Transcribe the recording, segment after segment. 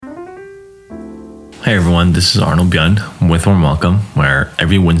Hey everyone, this is Arnold Bjund with Warm Welcome, where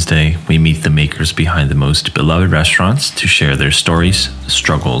every Wednesday we meet the makers behind the most beloved restaurants to share their stories,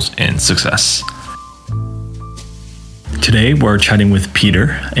 struggles, and success. Today we're chatting with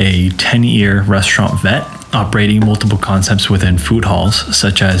Peter, a 10-year restaurant vet operating multiple concepts within food halls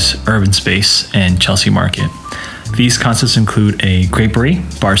such as Urban Space and Chelsea Market. These concepts include a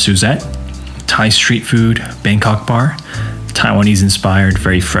Grapery, Bar Suzette, Thai street food, Bangkok Bar, Taiwanese-inspired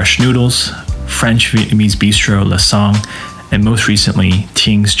very fresh noodles, French Vietnamese bistro La Song, and most recently,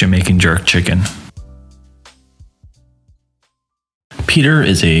 Ting's Jamaican Jerk Chicken. Peter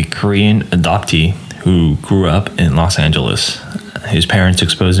is a Korean adoptee who grew up in Los Angeles. His parents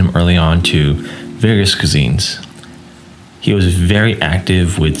exposed him early on to various cuisines. He was very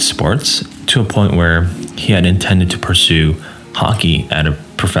active with sports to a point where he had intended to pursue hockey at a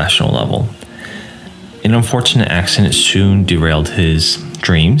professional level. An unfortunate accident soon derailed his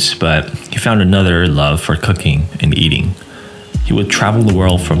dreams, but he found another love for cooking and eating. He would travel the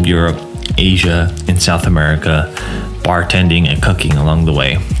world from Europe, Asia, and South America, bartending and cooking along the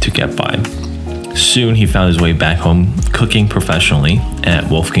way to get by. Soon he found his way back home cooking professionally at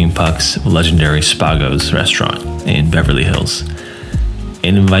Wolfgang Puck's legendary Spago's restaurant in Beverly Hills.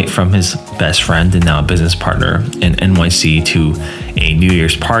 An invite from his best friend and now business partner in NYC to a New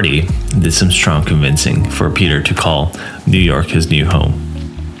Year's party did some strong convincing for Peter to call New York his new home.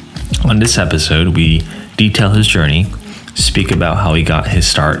 On this episode, we detail his journey, speak about how he got his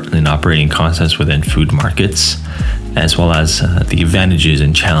start in operating concepts within food markets, as well as the advantages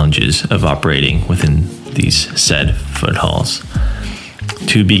and challenges of operating within these said food halls.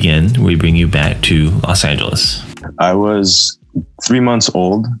 To begin, we bring you back to Los Angeles. I was 3 months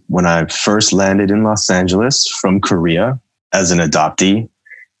old when I first landed in Los Angeles from Korea as an adoptee.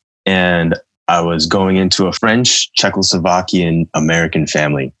 And I was going into a French, Czechoslovakian, American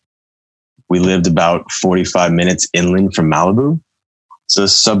family. We lived about 45 minutes inland from Malibu. It's a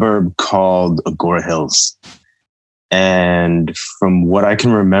suburb called Agora Hills. And from what I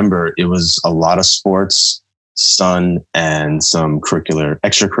can remember, it was a lot of sports, sun, and some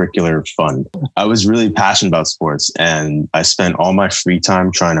extracurricular fun. I was really passionate about sports, and I spent all my free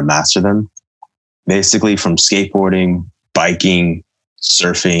time trying to master them. Basically from skateboarding, biking,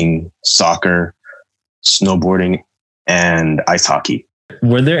 surfing, soccer, snowboarding, and ice hockey.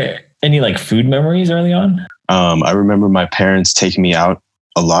 Were there any food memories early on? I remember my parents taking me out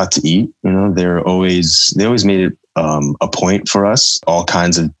a lot to eat. They always made it a point for us,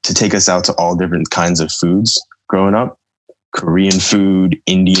 to take us out to all different kinds of foods growing up. Korean food,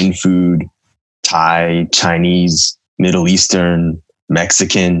 Indian food, Thai, Chinese, Middle Eastern,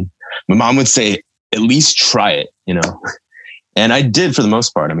 Mexican. My mom would say, at least try it, And I did for the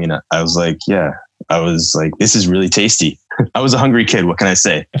most part. I was like, this is really tasty. I was a hungry kid. What can I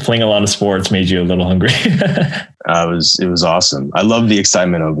say? Playing a lot of sports made you a little hungry. It was awesome. I love the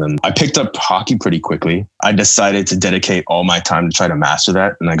excitement of them. I picked up hockey pretty quickly. I decided to dedicate all my time to try to master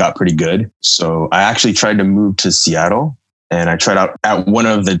that, and I got pretty good. So I actually tried to move to Seattle, and I tried out at one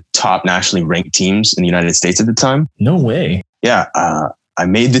of the top nationally ranked teams in the United States at the time. No way. Yeah. I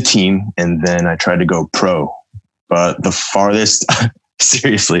made the team, and then I tried to go pro. But the farthest,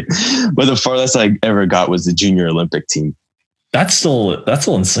 seriously, I ever got was the junior Olympic team. That's still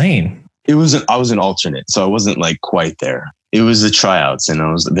insane. I was an alternate, so I wasn't quite there. It was the tryouts, and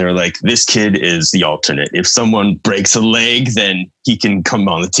they're like, this kid is the alternate. If someone breaks a leg, then he can come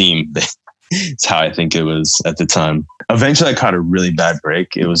on the team. That's how I think it was at the time. Eventually, I caught a really bad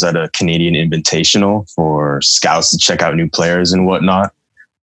break. It was at a Canadian Invitational for scouts to check out new players and whatnot.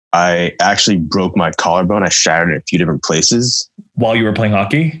 I actually broke my collarbone. I shattered it in a few different places. While you were playing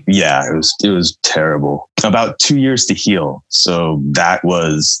hockey? Yeah, it was terrible. About 2 years to heal. So that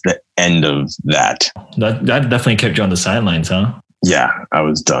was the end of that. That definitely kept you on the sidelines, huh? Yeah, I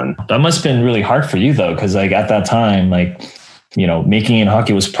was done. That must have been really hard for you though, because at that time, making it in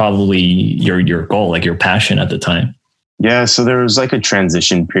hockey was probably your goal, your passion at the time. Yeah, so there was a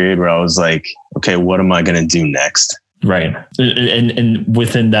transition period where I was like, okay, what am I going to do next? Right. And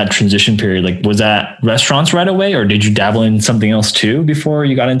within that transition period, was that restaurants right away, or did you dabble in something else too before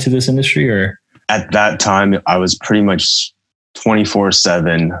you got into this industry? Or at that time, I was pretty much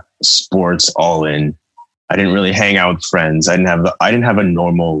 24/7 sports all in. I didn't really hang out with friends. I didn't have a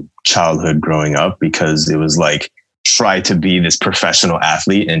normal childhood growing up, because it was try to be this professional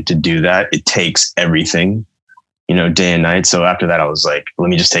athlete, and to do that, it takes everything, day and night. So after that, I was like,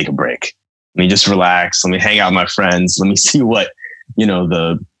 let me just take a break. Let me just relax. Let me hang out with my friends. Let me see what,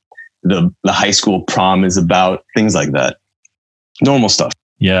 the high school prom is about. Things like that. Normal stuff.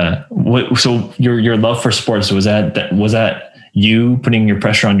 Yeah. So your love for sports, was that you putting your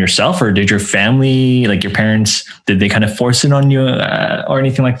pressure on yourself, or did your family, like your parents, did they kind of force it on you or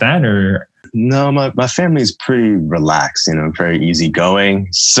anything like that? Or No, my family is pretty relaxed, very easygoing.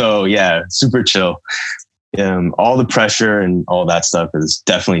 So yeah, super chill. All the pressure and all that stuff is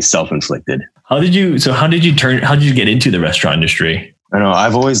definitely self-inflicted. how did you get into the restaurant industry? I know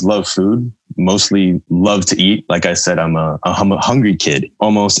I've always loved food, mostly love to eat. Like I said, I'm a hungry kid.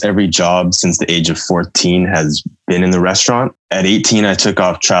 Almost every job since the age of 14 has been in the restaurant. At 18, I took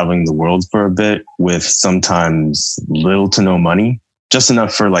off traveling the world for a bit with sometimes little to no money, just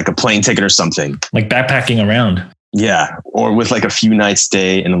enough for like a plane ticket or something. Like backpacking around. Yeah. Or with like a few nights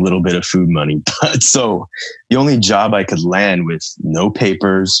stay and a little bit of food money. But so the only job I could land with no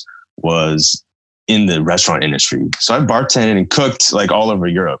papers was in the restaurant industry. So I bartended and cooked like all over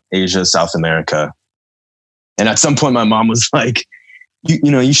Europe, Asia, South America. And at some point my mom was like,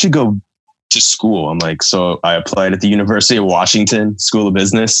 you should go to school. I'm like, so I applied at the University of Washington School of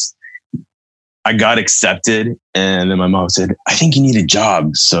Business. I got accepted. And then my mom said, I think you need a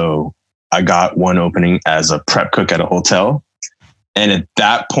job. So I got one opening as a prep cook at a hotel. And at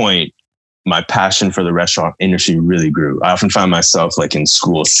that point, my passion for the restaurant industry really grew. I often found myself like in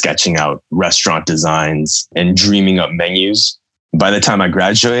school sketching out restaurant designs and dreaming up menus. By the time I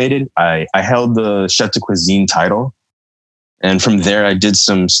graduated, I held the chef de cuisine title. And from there, I did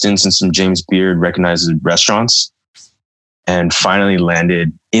some stints in some James Beard recognized restaurants and finally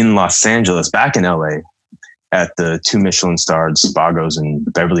landed in Los Angeles, back in LA, at the 2 Michelin starred Spago's in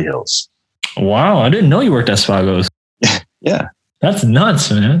Beverly Hills. Wow. I didn't know you worked at Spago's. Yeah. That's nuts,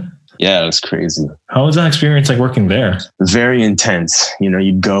 man. Yeah, it was crazy. How was that experience like working there? Very intense.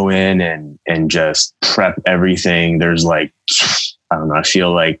 You'd go in and just prep everything. There's like, I don't know, I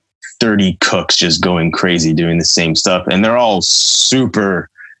feel like 30 cooks just going crazy doing the same stuff. And they're all super,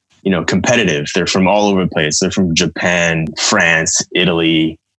 competitive. They're from all over the place. They're from Japan, France,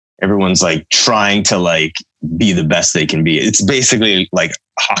 Italy. Everyone's like trying to like be the best they can be. It's basically like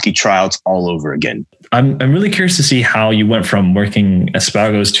hockey tryouts all over again. I'm really curious to see how you went from working at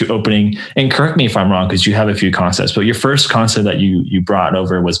Spago's to opening, and correct me if I'm wrong, because you have a few concepts, but your first concept that you brought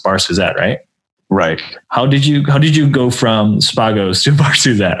over was Bar Suzette, right? Right. How did you go from Spago's to Bar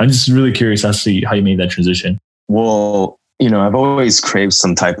Suzette? I'm just really curious as to how you made that transition. Well, I've always craved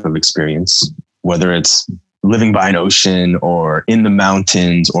some type of experience, whether it's living by an ocean or in the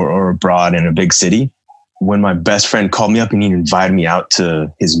mountains or abroad in a big city. When my best friend called me up and he invited me out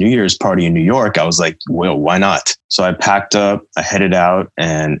to his New Year's party in New York, I was like, well, why not? So I packed up, I headed out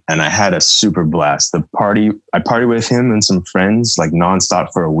and I had a super blast. I partied with him and some friends like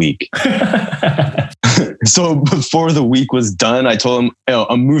nonstop for a week. So before the week was done, I told him,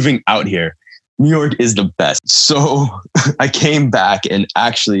 I'm moving out here. New York is the best. So I came back and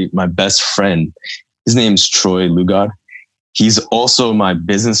actually my best friend, his name's Troy Lugod. He's also my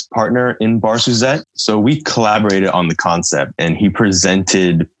business partner in Bar Suzette. So we collaborated on the concept and he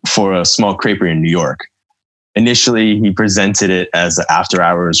presented for a small creperie in New York. Initially, he presented it as an after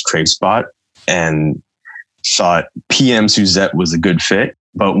hours crepe spot and thought PM Suzette was a good fit.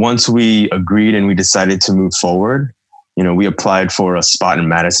 But once we agreed and we decided to move forward, we applied for a spot in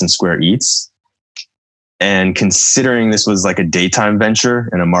Madison Square Eats. And considering this was like a daytime venture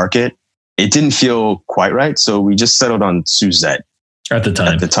in a market, it didn't feel quite right. So we just settled on Suzette. At the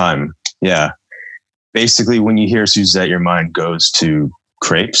time. Yeah. Basically, when you hear Suzette, your mind goes to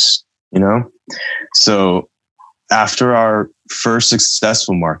crepes, So after our first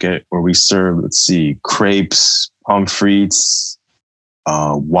successful market where we served, crepes, pommes frites,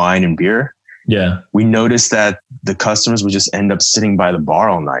 wine and beer. Yeah. We noticed that the customers would just end up sitting by the bar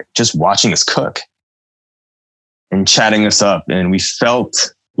all night, just watching us cook and chatting us up. And we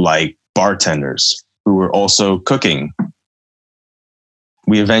felt like bartenders who were also cooking.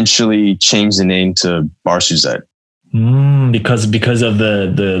 We eventually changed the name to Bar Suzette. Because of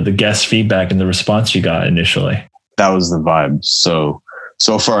the guest feedback and the response you got initially. That was the vibe. So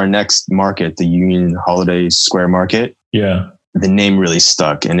for our next market, the Union Holiday Square Market, yeah, the name really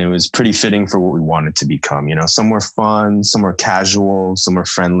stuck and it was pretty fitting for what we wanted to become. Somewhere fun, somewhere casual, somewhere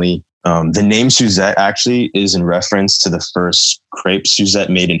friendly. The name Suzette actually is in reference to the first crepe Suzette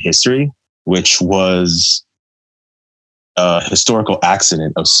made in history, which was a historical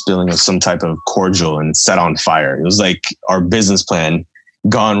accident of spilling of some type of cordial and set on fire. It was like our business plan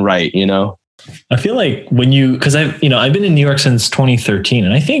gone right, I feel like because I've been in New York since 2013,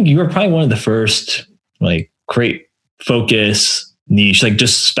 and I think you were probably one of the first like crepe focus niche, like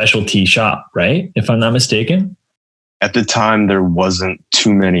just specialty shop, right? If I'm not mistaken. At the time, there wasn't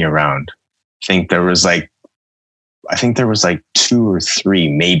too many around. I think there was like I think there was like 2 or 3,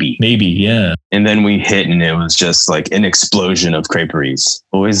 maybe. Maybe, yeah. And then we hit and it was just like an explosion of creperies.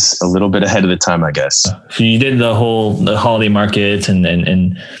 Always a little bit ahead of the time, I guess. So you did the holiday markets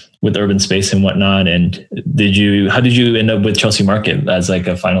and with Urban Space and whatnot. And how did you end up with Chelsea Market as like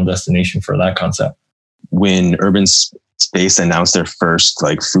a final destination for that concept? When Urban Space announced their first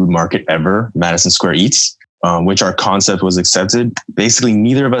like food market ever, Madison Square Eats, which our concept was accepted, basically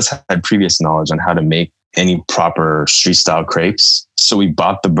neither of us had previous knowledge on how to make any proper street style crepes. So we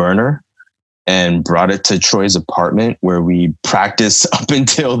bought the burner and brought it to Troy's apartment where we practiced up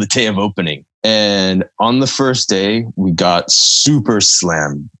until the day of opening. And on the first day, we got super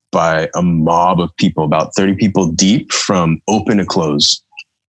slammed by a mob of people, about 30 people deep from open to close.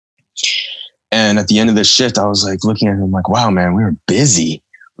 And at the end of the shift, I was like looking at him like, wow, man, we were busy.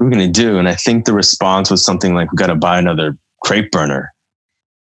 What are we going to do? And I think the response was something like, we got to buy another crepe burner.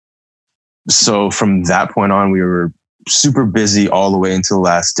 So from that point on, we were super busy all the way until the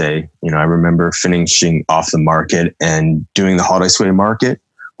last day. You know, I remember finishing off the market and doing the Holiday Sway market,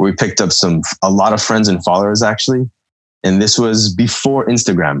 where we picked up a lot of friends and followers actually. And this was before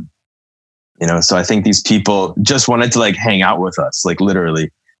Instagram, you know, so I think these people just wanted to like hang out with us, like literally.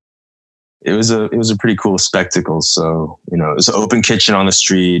 It was a pretty cool spectacle. So, you know, it was an open kitchen on the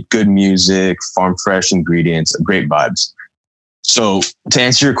street, good music, farm fresh ingredients, great vibes. So to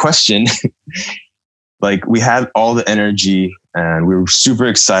answer your question, like we had all the energy and we were super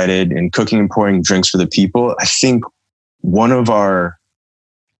excited and cooking and pouring drinks for the people. I think one of our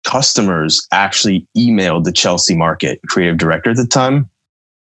customers actually emailed the Chelsea Market creative director at the time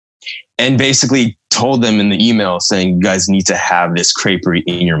and basically told them in the email saying, you guys need to have this creperie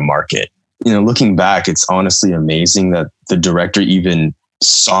in your market. You know, looking back, it's honestly amazing that the director even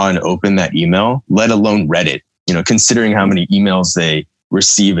saw and opened that email, let alone read it, you know, considering how many emails they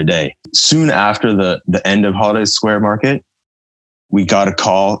receive a day. Soon after the end of Holiday Square Market, we got a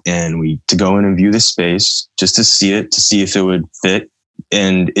call and to go in and view the space just to see it, to see if it would fit.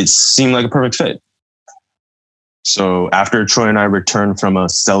 And it seemed like a perfect fit. So after Troy and I returned from a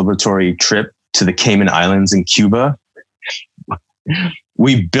celebratory trip to the Cayman Islands in Cuba,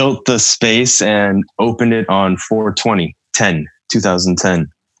 we built the space and opened it on 4/20/2010.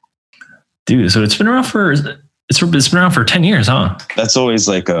 Dude, so it's been around for 10 years, huh? That's always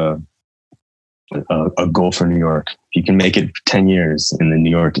like a goal for New York. If you can make it 10 years in the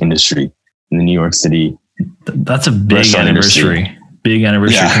New York industry, in the New York City. That's a big anniversary. Industry. Big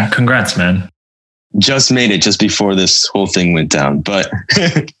anniversary. Yeah. Congrats, man. Just made it just before this whole thing went down. But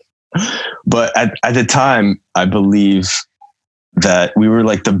at the time, I believe that we were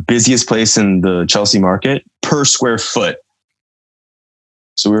like the busiest place in the Chelsea Market per square foot.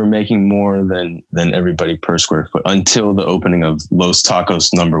 So we were making more than everybody per square foot until the opening of Los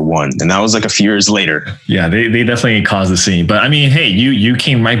Tacos #1. And that was like a few years later. Yeah, they definitely caused the scene. But I mean, hey, you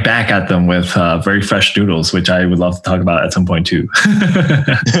came right back at them with very fresh noodles, which I would love to talk about at some point too.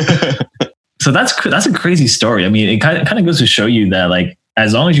 So that's a crazy story. I mean, it kind of goes to show you that like,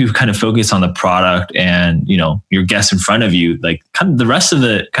 as long as you kind of focus on the product and, you know, your guests in front of you, like kind of the rest of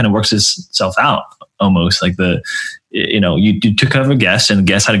it kind of works itself out almost like you took care of a guest and the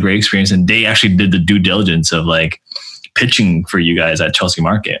guest had a great experience and they actually did the due diligence of like pitching for you guys at Chelsea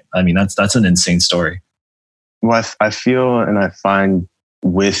Market. I mean, that's an insane story. Well, I feel and I find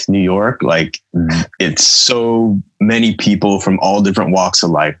with New York, like it's so many people from all different walks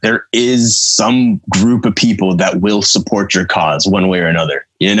of life. There is some group of people that will support your cause one way or another,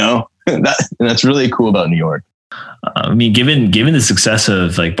 you know, and that's really cool about New York. I mean, given the success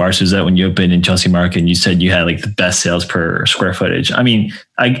of like Bar Suzette when you opened in Chelsea Market, and you said you had like the best sales per square footage. I mean,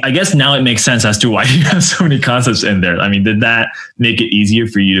 I guess now it makes sense as to why you have so many concepts in there. I mean, did that make it easier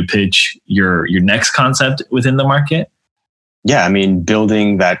for you to pitch your next concept within the market? Yeah, I mean,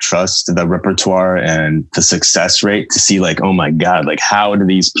 building that trust, the repertoire and the success rate to see like, oh my God, like how do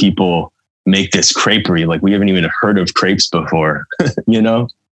these people make this creperie? Like we haven't even heard of crepes before, you know?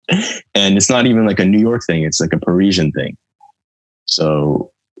 And it's not even like a New York thing. It's like a Parisian thing.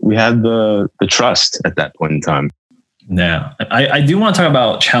 So we had the trust at that point in time. Yeah, I do want to talk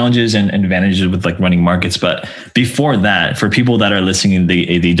about challenges and advantages with like running markets. But before that, for people that are listening,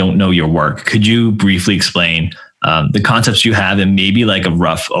 they don't know your work. Could you briefly explain the concepts you have and maybe like a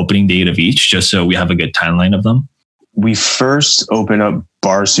rough opening date of each, just so we have a good timeline of them? We first opened up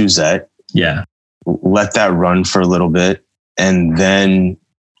Bar Suzette. Yeah. Let that run for a little bit. And then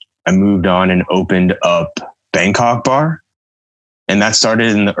I moved on and opened up Bangkok Bar. And that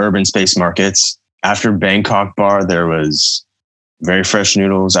started in the urban space markets. After Bangkok Bar, there was Very Fresh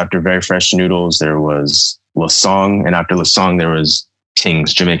Noodles. After Very Fresh Noodles, there was La Song. And after La Song, there was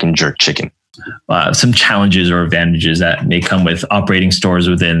King's Jamaican Jerk Chicken. some challenges or advantages that may come with operating stores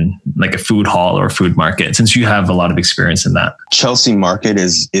within like a food hall or food market, since you have a lot of experience in that? Chelsea Market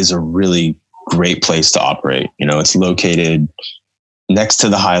is a really great place to operate. It's located next to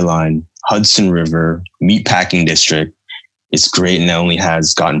the High Line, Hudson River, Meatpacking District. It's great, and it only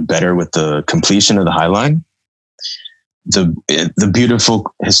has gotten better with the completion of the High Line. The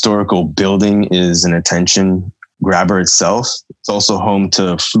beautiful historical building is an attention grabber itself. It's also home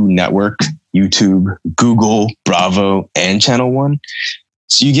to Food Network, YouTube, Google, Bravo, and Channel One.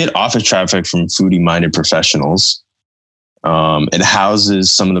 So you get office traffic from foodie-minded professionals. It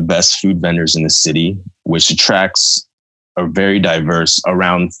houses some of the best food vendors in the city, which attracts a very diverse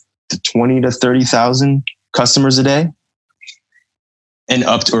around 20 to 30,000 customers a day. And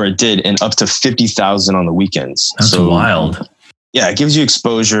up to 50,000 on the weekends. That's wild. Yeah, it gives you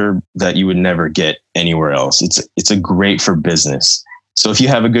exposure that you would never get anywhere else. It's a great for business. So if you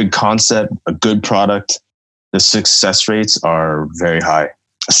have a good concept, a good product, the success rates are very high.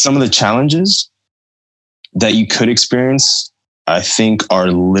 Some of the challenges that you could experience, I think, are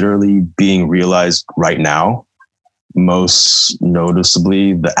literally being realized right now. Most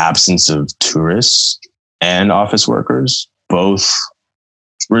noticeably, the absence of tourists and office workers, both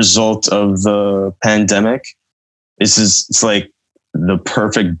result of the pandemic. It's like the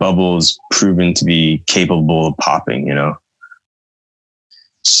perfect bubble is proven to be capable of popping,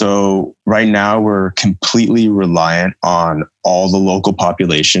 So right now we're completely reliant on all the local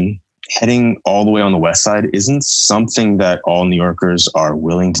population. Heading all the way on the west side isn't something that all New Yorkers are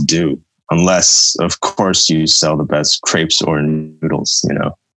willing to do, unless, of course, you sell the best crepes or noodles,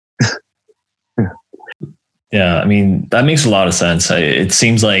 Yeah, I mean, that makes a lot of sense. It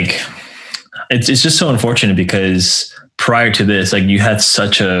seems like it's just so unfortunate because prior to this, like you had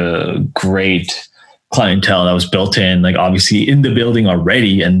such a great clientele that was built in, like obviously in the building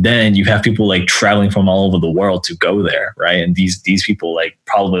already. And then you have people like traveling from all over the world to go there. Right. And these people, like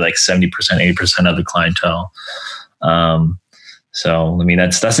probably like 70%, 80% of the clientele. So, I mean,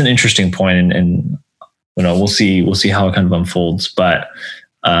 that's an interesting point, and we'll see how it kind of unfolds. But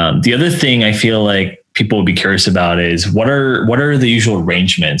the other thing I feel like people would be curious about is what are the usual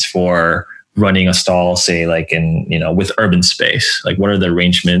arrangements for running a stall, say like in, with Urban Space? Like what are the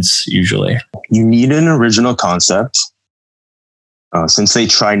arrangements usually? You need an original concept. Since they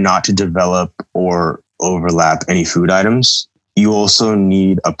try not to develop or overlap any food items, you also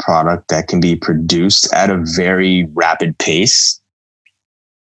need a product that can be produced at a very rapid pace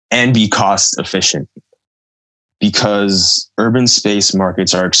and be cost efficient. Because urban space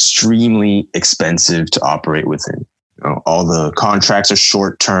markets are extremely expensive to operate within. All the contracts are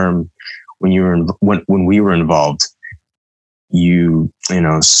short term. When we were involved,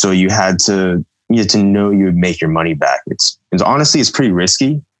 so you had to know you would make your money back. It's honestly pretty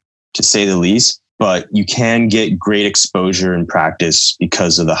risky, to say the least, but you can get great exposure and practice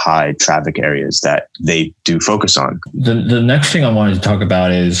because of the high traffic areas that they do focus on. The next thing I wanted to talk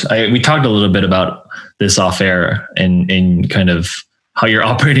about is we talked a little bit about this off air and kind of how you're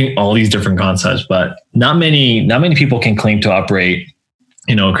operating all these different concepts, but not many people can claim to operate,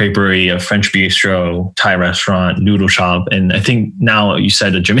 a creperie, a French bistro, Thai restaurant, noodle shop, and I think now you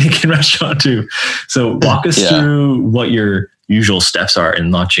said a Jamaican restaurant too. So walk us through what your usual steps are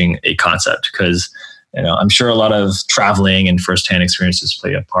in launching a concept, because I'm sure a lot of traveling and firsthand experiences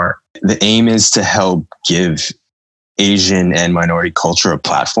play a part. The aim is to help give Asian and minority culture a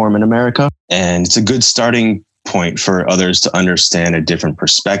platform in America. And it's a good starting point for others to understand a different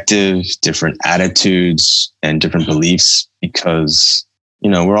perspective, different attitudes, and different beliefs, because,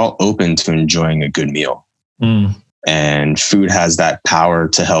 we're all open to enjoying a good meal. And food has that power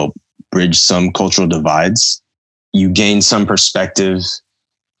to help bridge some cultural divides. You gain some perspective,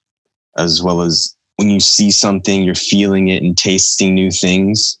 as well as when you see something, you're feeling it and tasting new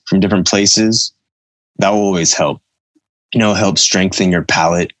things from different places. That will always help. Help strengthen your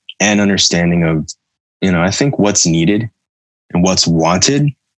palate and understanding of, I think what's needed and what's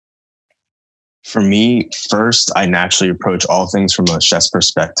wanted. For me, first, I naturally approach all things from a chef's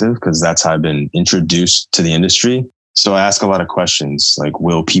perspective, because that's how I've been introduced to the industry. So I ask a lot of questions like,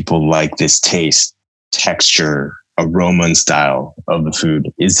 will people like this taste, texture, aroma, and style of the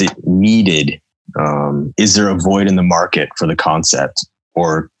food? Is it needed? Is there a void in the market for the concept?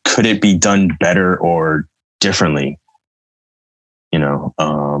 Or could it be done better or differently?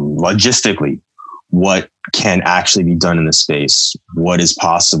 Logistically, what can actually be done in the space? What is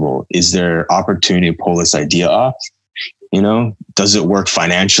possible? Is there opportunity to pull this idea off? Does it work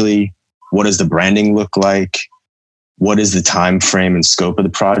financially? What does the branding look like? What is the time frame and scope of the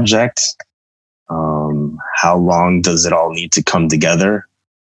project? How long does it all need to come together?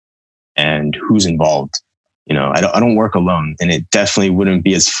 and who's involved. I don't work alone, and it definitely wouldn't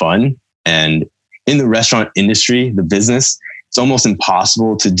be as fun. And in the restaurant industry, the business, it's almost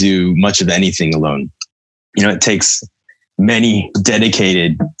impossible to do much of anything alone. It takes many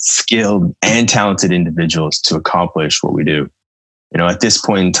dedicated, skilled, and talented individuals to accomplish what we do. At this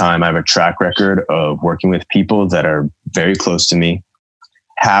point in time, I have a track record of working with people that are very close to me,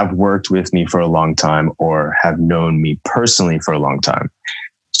 have worked with me for a long time, or have known me personally for a long time.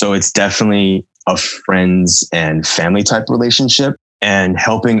 So it's definitely a friends and family type relationship, and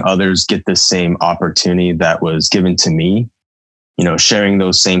helping others get the same opportunity that was given to me, sharing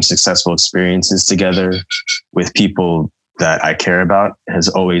those same successful experiences together with people that I care about has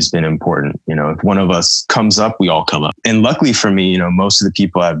always been important. If one of us comes up, we all come up. And luckily for me, most of the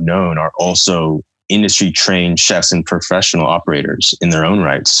people I've known are also industry trained chefs and professional operators in their own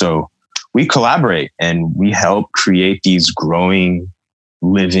right. So we collaborate and we help create these growing,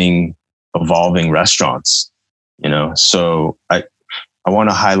 living, evolving restaurants. So I want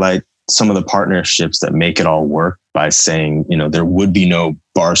to highlight some of the partnerships that make it all work by saying, there would be no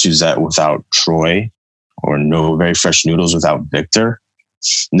Bar Suzette without Troy, or no Very Fresh Noodles without Victor,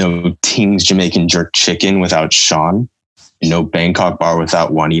 no Ting's Jamaican Jerk Chicken without Sean, no Bangkok Bar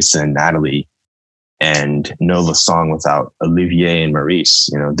without Juanisa and Natalie, and no Lasong without Olivier and Maurice.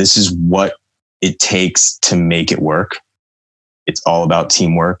 This is what it takes to make it work. It's all about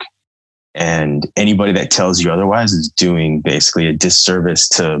teamwork. And anybody that tells you otherwise is doing basically a disservice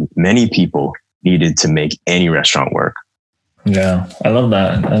to many people needed to make any restaurant work. Yeah, I love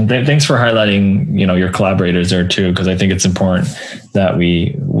that. And thanks for highlighting, your collaborators there too, because I think it's important that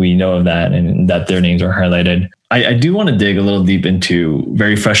we know of that and that their names are highlighted. I do want to dig a little deep into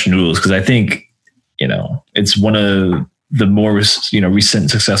Very Fresh Noodles, because I think, it's one of the more, recent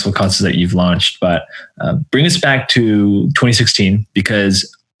successful concepts that you've launched. But bring us back to 2016,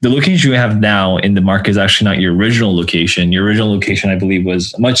 because the location you have now in the market is actually not your original location. Your original location, I believe,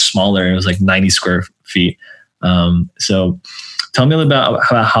 was much smaller. It was like 90 square feet. So tell me a little about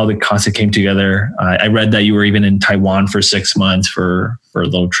how the concept came together. I read that you were even in Taiwan for 6 months for a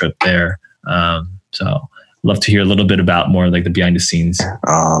little trip there. So love to hear a little bit about more like the behind the scenes.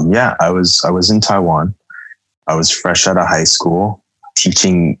 Yeah, I was in Taiwan. I was fresh out of high school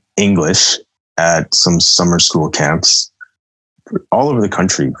teaching English at some summer school camps all over the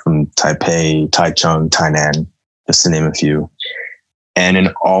country, from Taipei, Taichung, Tainan, just to name a few. And in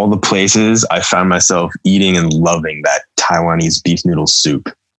all the places, I found myself eating and loving that Taiwanese beef noodle soup.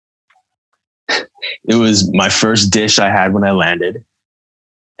 It was my first dish I had when I landed,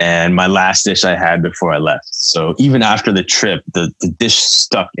 and my last dish I had before I left. So even after the trip, the dish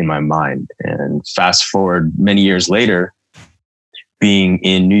stuck in my mind. And fast forward many years later, being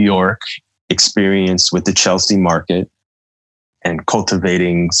in New York, experienced with the Chelsea market, and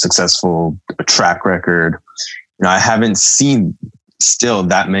cultivating successful track record, I haven't seen still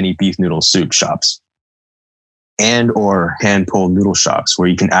that many beef noodle soup shops and or hand pulled noodle shops where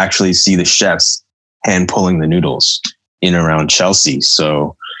you can actually see the chefs hand pulling the noodles in around Chelsea.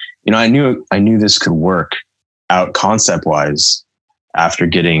 So, I knew this could work out concept wise after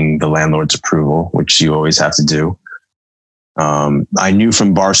getting the landlord's approval, which you always have to do. I knew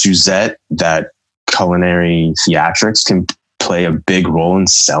from Bar Suzette that culinary theatrics can play a big role in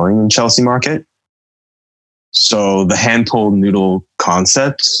selling in Chelsea market. So the hand-pulled noodle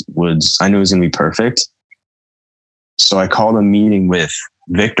concept I knew it was going to be perfect. So I called a meeting with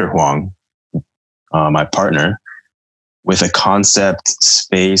Victor Huang, my partner, with a concept,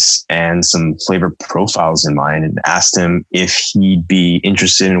 space, and some flavor profiles in mind, and asked him if he'd be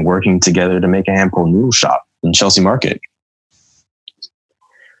interested in working together to make a hand-pulled noodle shop in Chelsea market.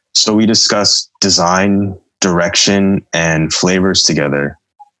 So we discussed design, direction, and flavors together.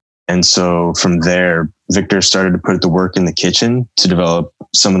 And so from there, Victor started to put the work in the kitchen to develop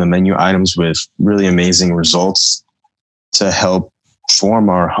some of the menu items with really amazing results to help form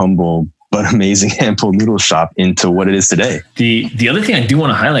our humble but amazing hand-pulled noodle shop into what it is today. The other thing I do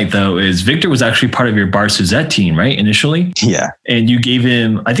want to highlight, though, is Victor was actually part of your Bar Suzette team, right? Initially? Yeah. And you gave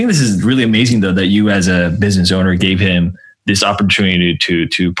him, I think this is really amazing, though, that you as a business owner gave him this opportunity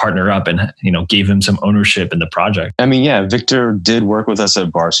to partner up and, gave him some ownership in the project. I mean, yeah, Victor did work with us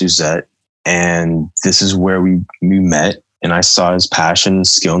at Bar Suzette, and this is where we met, and I saw his passion and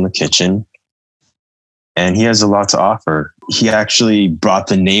skill in the kitchen, and he has a lot to offer. He actually brought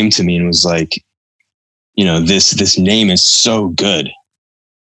the name to me and was like, this name is so good.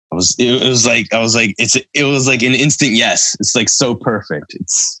 It was like an instant yes. It's like so perfect.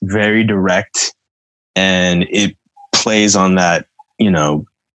 It's very direct, and it plays on that,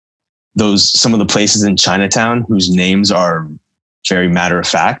 some of the places in Chinatown whose names are very matter of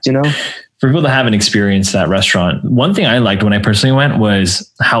fact, For people that haven't experienced that restaurant, one thing I liked when I personally went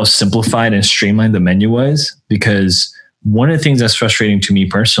was how simplified and streamlined the menu was. Because one of the things that's frustrating to me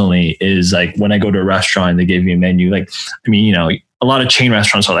personally is like when I go to a restaurant, they give me a menu. Like, I mean, a lot of chain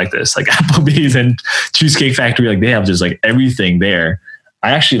restaurants are like this, like Applebee's and Cheesecake Factory. Like they have just like everything there.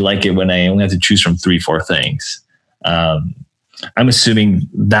 I actually like it when I only have to choose from 3-4 things. I'm assuming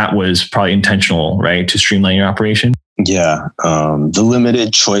that was probably intentional, right? To streamline your operation. Yeah. The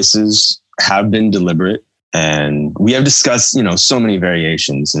limited choices have been deliberate, and we have discussed, so many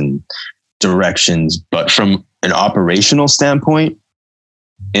variations and directions, but from an operational standpoint,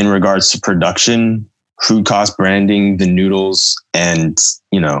 in regards to production, food cost, branding, the noodles, and,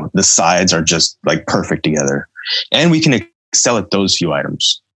 the sides are just like perfect together, and we can excel at those few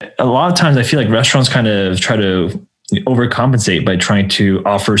items. A lot of times I feel like restaurants kind of try to overcompensate by trying to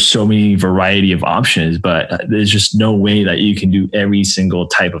offer so many variety of options, but there's just no way that you can do every single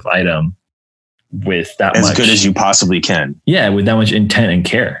type of item with that as much, good as you possibly can. Yeah, with that much intent and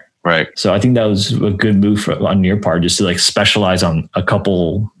care. Right. So I think that was a good move on your part, just to like specialize on a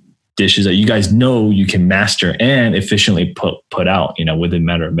couple dishes that you guys know you can master and efficiently put out, within a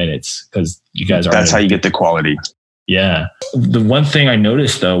matter of minutes, because you guys are. That's how you get the quality. Yeah. The one thing I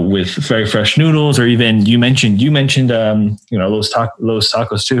noticed though with Very Fresh Noodles, or even you mentioned Los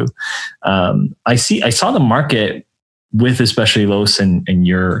Tacos too. I saw the market with especially Los and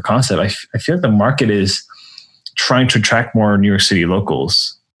your concept. I feel like the market is trying to attract more New York City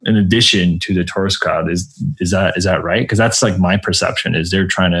locals in addition to the tourist crowd. Is that right? Because that's like my perception, is they're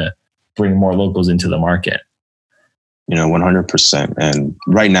trying to bring more locals into the market. 100%. And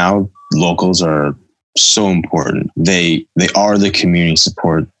right now, locals are so important. They are the community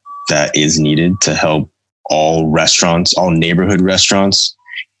support that is needed to help all restaurants, all neighborhood restaurants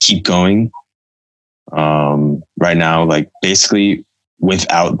keep going. Right now, like basically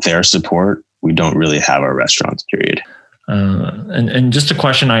without their support, we don't really have our restaurants, period. And just a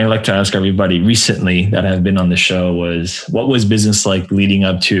question I like to ask everybody recently that have been on the show was, what was business like leading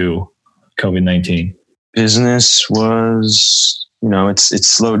up to COVID-19? Business was, it's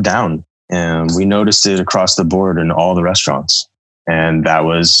slowed down. And we noticed it across the board in all the restaurants. And that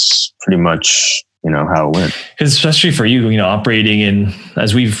was pretty much, how it went. Especially for you, operating in,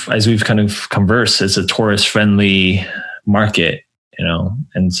 as we've kind of conversed, it's a tourist friendly market,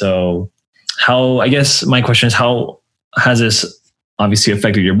 and so I guess my question is, how has this obviously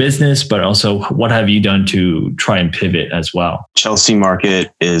affected your business, but also what have you done to try and pivot as well? Chelsea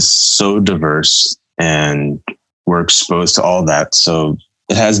market is so diverse and we're exposed to all that. So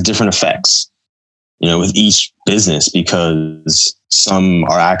it has different effects, with each business, because some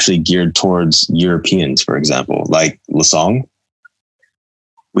are actually geared towards Europeans, for example, like Lasong.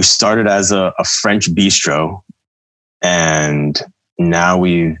 We started as a French bistro, and now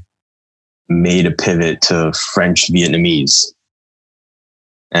we've made a pivot to French Vietnamese.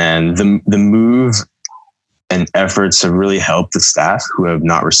 And the move and efforts have really helped the staff who have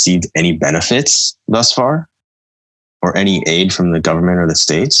not received any benefits thus far, or any aid from the government or the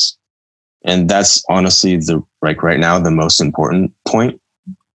states. And that's honestly right now, the most important point.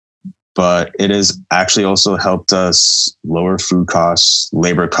 But it has actually also helped us lower food costs,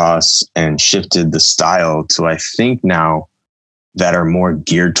 labor costs, and shifted the style to, I think now, that are more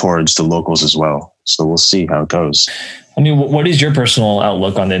geared towards the locals as well. So we'll see how it goes. I mean, what is your personal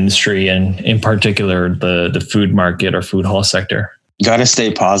outlook on the industry, and in particular the food market or food hall sector? Got to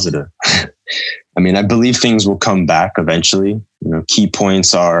stay positive. I mean, I believe things will come back eventually. Key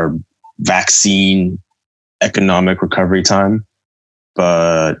points are vaccine, economic recovery time,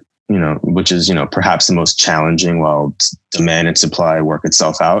 but, which is, perhaps the most challenging while demand and supply work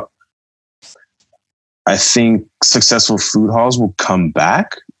itself out. I think successful food halls will come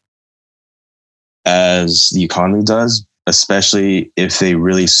back as the economy does, especially if they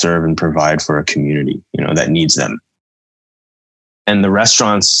really serve and provide for a community, that needs them. And the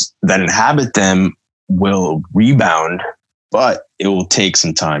restaurants that inhabit them will rebound, but it will take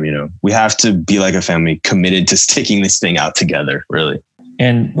some time. We have to be like a family, committed to sticking this thing out together, really.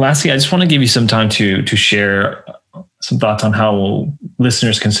 And lastly, I just want to give you some time to share some thoughts on how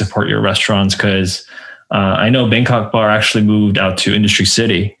listeners can support your restaurants, because I know Bangkok Bar actually moved out to Industry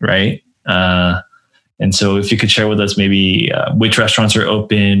City, right? And so if you could share with us maybe which restaurants are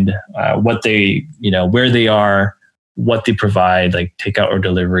opened, what they, where they are, what they provide, like takeout or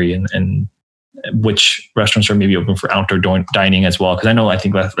delivery, and which restaurants are maybe open for outdoor dining as well. Because I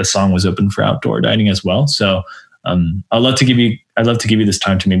think the song was open for outdoor dining as well. So I'd love to give you this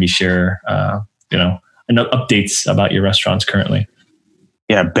time to maybe share, updates about your restaurants currently.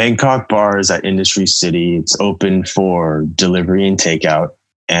 Yeah, Bangkok Bar is at Industry City. It's open for delivery and takeout,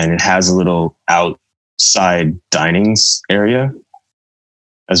 and it has a little outside dining area,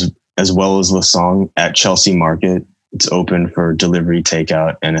 as well as Lasong at Chelsea Market. It's open for delivery,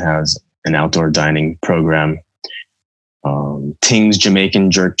 takeout, and it has an outdoor dining program. Ting's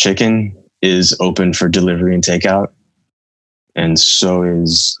Jamaican Jerk Chicken is open for delivery and takeout. And so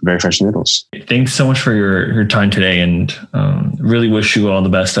is Very Fresh Noodles. Thanks so much for your time today, and really wish you all the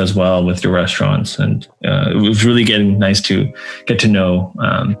best as well with your restaurants. And it was really nice to get to know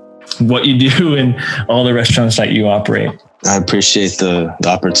what you do in all the restaurants that you operate. I appreciate the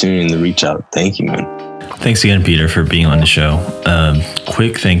opportunity and the reach out. Thank you, man. Thanks again, Peter, for being on the show.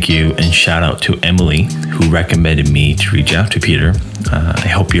 Quick thank you and shout out to Emily, who recommended me to reach out to Peter. I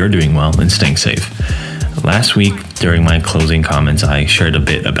hope you're doing well and staying safe. Last week, during my closing comments, I shared a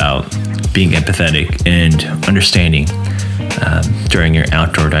bit about being empathetic and understanding during your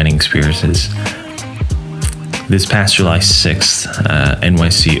outdoor dining experiences. This past July 6th,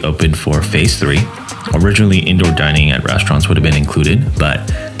 NYC opened for Phase 3. Originally, indoor dining at restaurants would have been included, but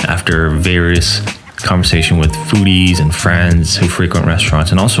after various conversation with foodies and friends who frequent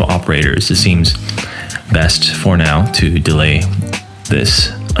restaurants and also operators, it seems best for now to delay this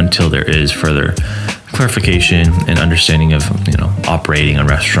until there is further clarification and understanding of operating a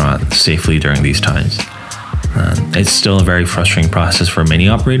restaurant safely during these times. It's still a very frustrating process for many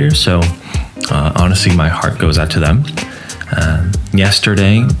operators, so honestly my heart goes out to them.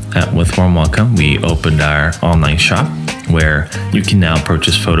 Yesterday at With Warm Welcome, we opened our online shop where you can now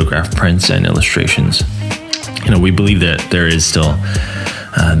purchase photograph prints and illustrations. We believe that there still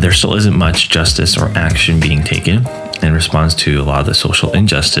isn't much justice or action being taken in response to a lot of the social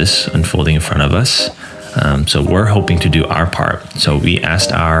injustice unfolding in front of us. So we're hoping to do our part. So we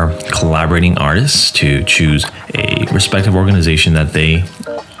asked our collaborating artists to choose a respective organization that they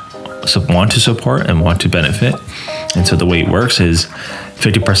want to support and want to benefit. And so the way it works is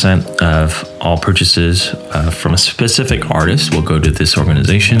 50% of all purchases from a specific artist will go to this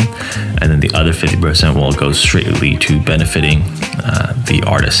organization, and then the other 50% will go straightly to benefiting the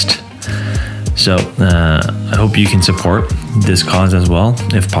artist. So I hope you can support this cause as well,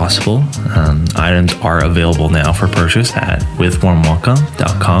 if possible. Items are available now for purchase at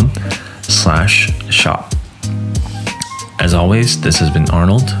withwarmwelcome.com/shop. As always, this has been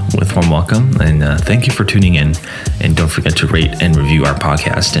Arnold with Warm Welcome, and thank you for tuning in. And don't forget to rate and review our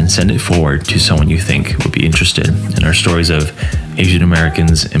podcast and send it forward to someone you think would be interested in our stories of Asian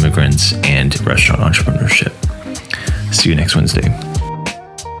Americans, immigrants, and restaurant entrepreneurship. See you next Wednesday.